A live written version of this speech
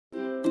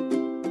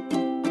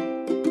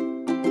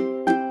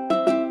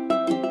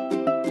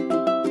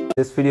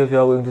this video we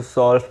are going to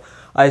solve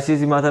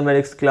ICSE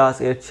Mathematics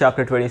Class 8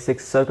 Chapter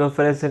 26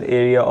 Circumference and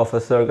Area of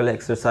a Circle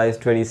Exercise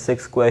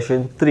 26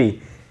 Question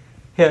 3.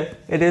 Here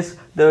it is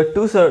the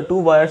two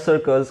wire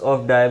circles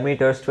of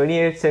diameters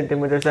 28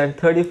 centimeters and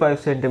 35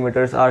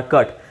 centimeters are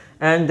cut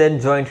and then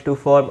joined to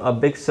form a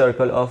big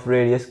circle of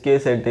radius k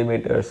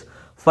centimeters.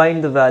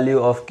 Find the value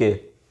of k.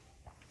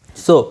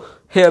 So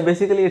here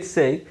basically it's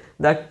saying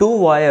that two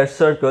wire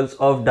circles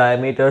of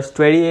diameters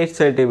 28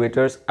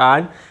 centimeters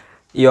and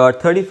your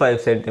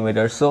 35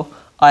 centimeters. So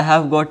I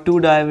have got two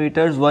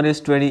diameters, one is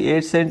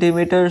 28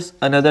 centimeters,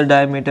 another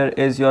diameter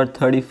is your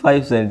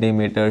 35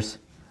 centimeters,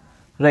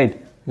 right?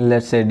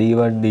 Let's say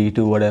D1,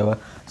 D2, whatever.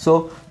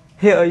 So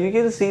here you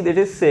can see that it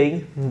is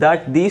saying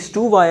that these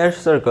two wire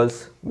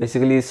circles,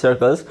 basically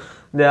circles,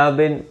 they have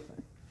been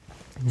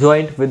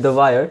joined with the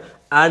wire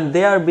and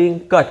they are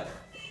being cut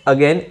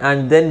again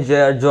and then they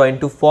are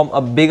joined to form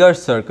a bigger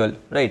circle,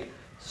 right?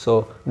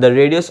 So the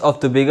radius of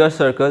the bigger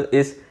circle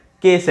is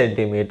k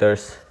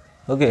centimeters.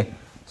 Okay,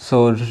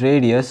 so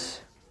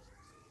radius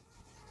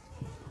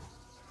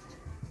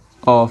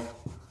of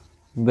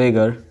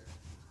bigger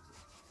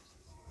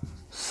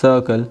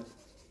circle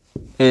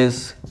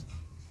is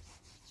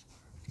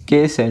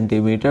k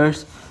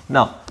centimeters.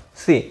 Now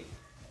see,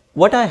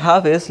 what I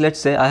have is, let's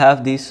say I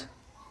have these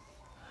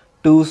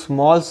two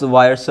small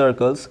wire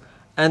circles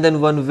and then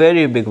one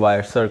very big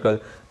wire circle.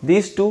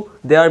 These two,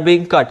 they are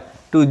being cut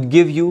to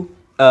give you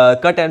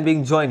cut and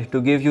being joined to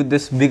give you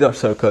this bigger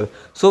circle.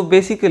 So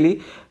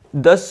basically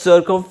the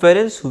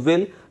circumference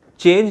will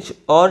change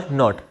or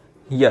not?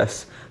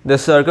 Yes, the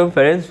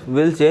circumference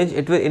will change,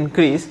 it will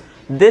increase.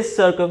 This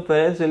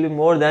circumference will be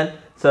more than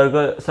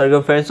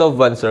circumference of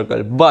one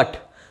circle,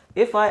 but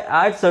if I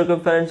add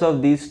circumference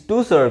of these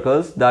two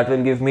circles, that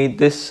will give me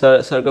this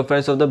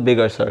circumference of the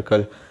bigger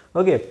circle.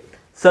 Okay,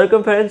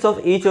 circumference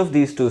of each of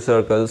these two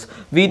circles,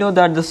 we know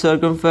that the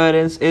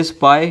circumference is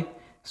pi,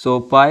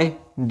 so pi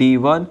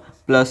d1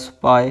 plus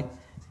pi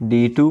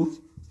d2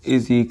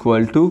 is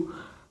equal to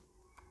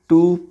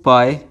 2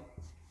 pi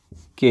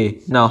k.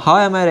 Now how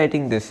am I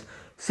writing this?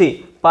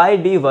 See, pi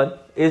d1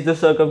 is the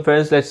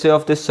circumference, let's say,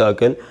 of this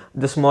circle,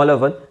 the smaller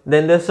one.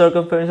 Then the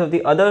circumference of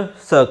the other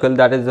circle,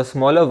 that is the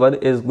smaller one,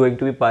 is going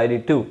to be pi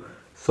d2.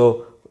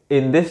 So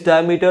in this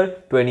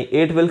diameter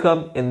 28 will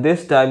come, in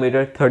this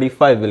diameter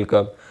 35 will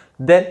come.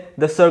 Then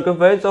the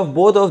circumference of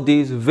both of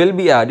these will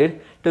be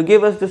added to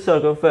give us the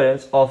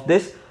circumference of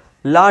this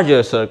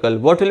larger circle.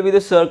 What will be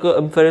the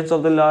circumference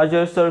of the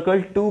larger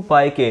circle? 2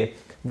 pi k.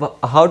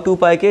 How 2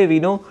 pi k? We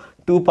know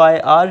 2 pi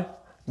r.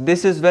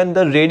 This is when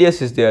the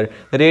radius is there.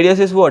 Radius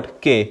is what?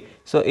 K.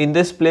 So in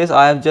this place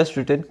I have just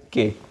written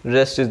k.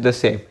 Rest is the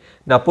same.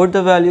 Now put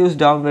the values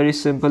down. Very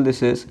simple.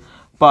 This is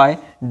pi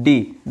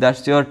d,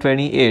 that's your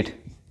 28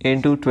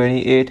 into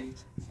 28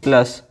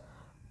 plus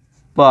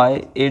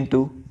pi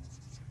into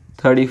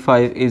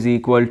 35 is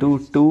equal to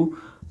 2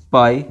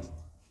 pi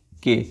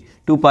k.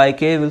 2 pi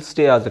k will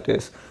stay as it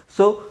is.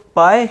 So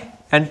pi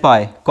and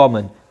pi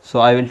common. So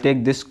I will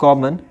take this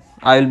common.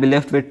 I will be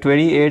left with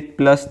 28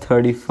 plus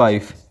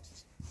 35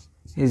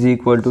 is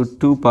equal to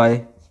 2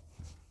 pi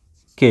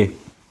k.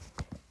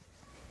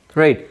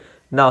 Right.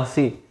 Now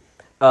see,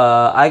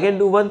 I can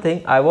do one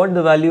thing. I want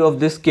the value of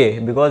this k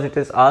because it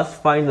is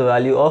asked find the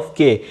value of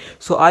k.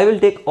 So I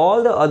will take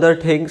all the other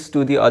things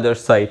to the other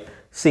side.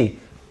 See,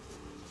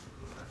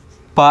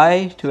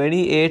 pi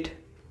 28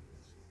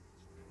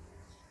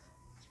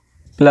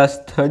 plus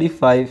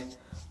 35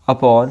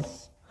 upon,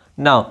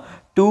 now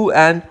 2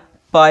 and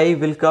pi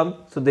will come,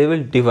 so they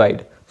will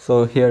divide.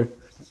 So here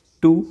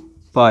 2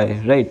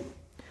 pi, right?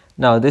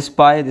 Now this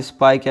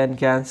pi can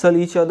cancel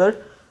each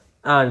other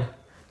and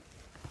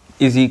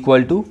is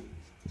equal to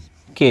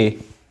k.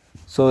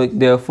 So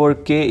therefore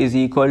k is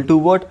equal to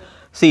what?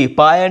 See,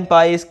 pi and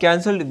pi is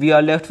cancelled. We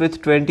are left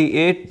with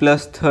 28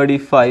 plus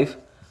 35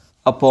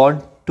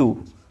 upon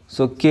 2.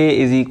 So k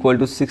is equal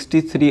to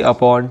 63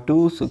 upon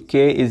 2. So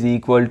k is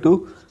equal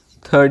to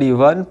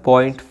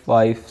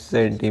 31.5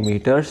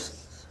 centimeters.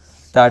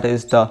 That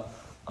is the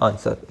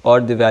answer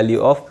or the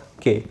value of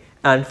k.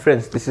 And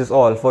friends, this is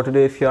all for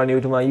today. If you are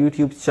new to my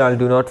YouTube channel,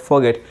 do not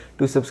forget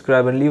to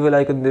subscribe and leave a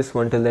like on this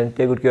one. Till then,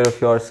 take good care of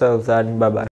yourselves and bye bye.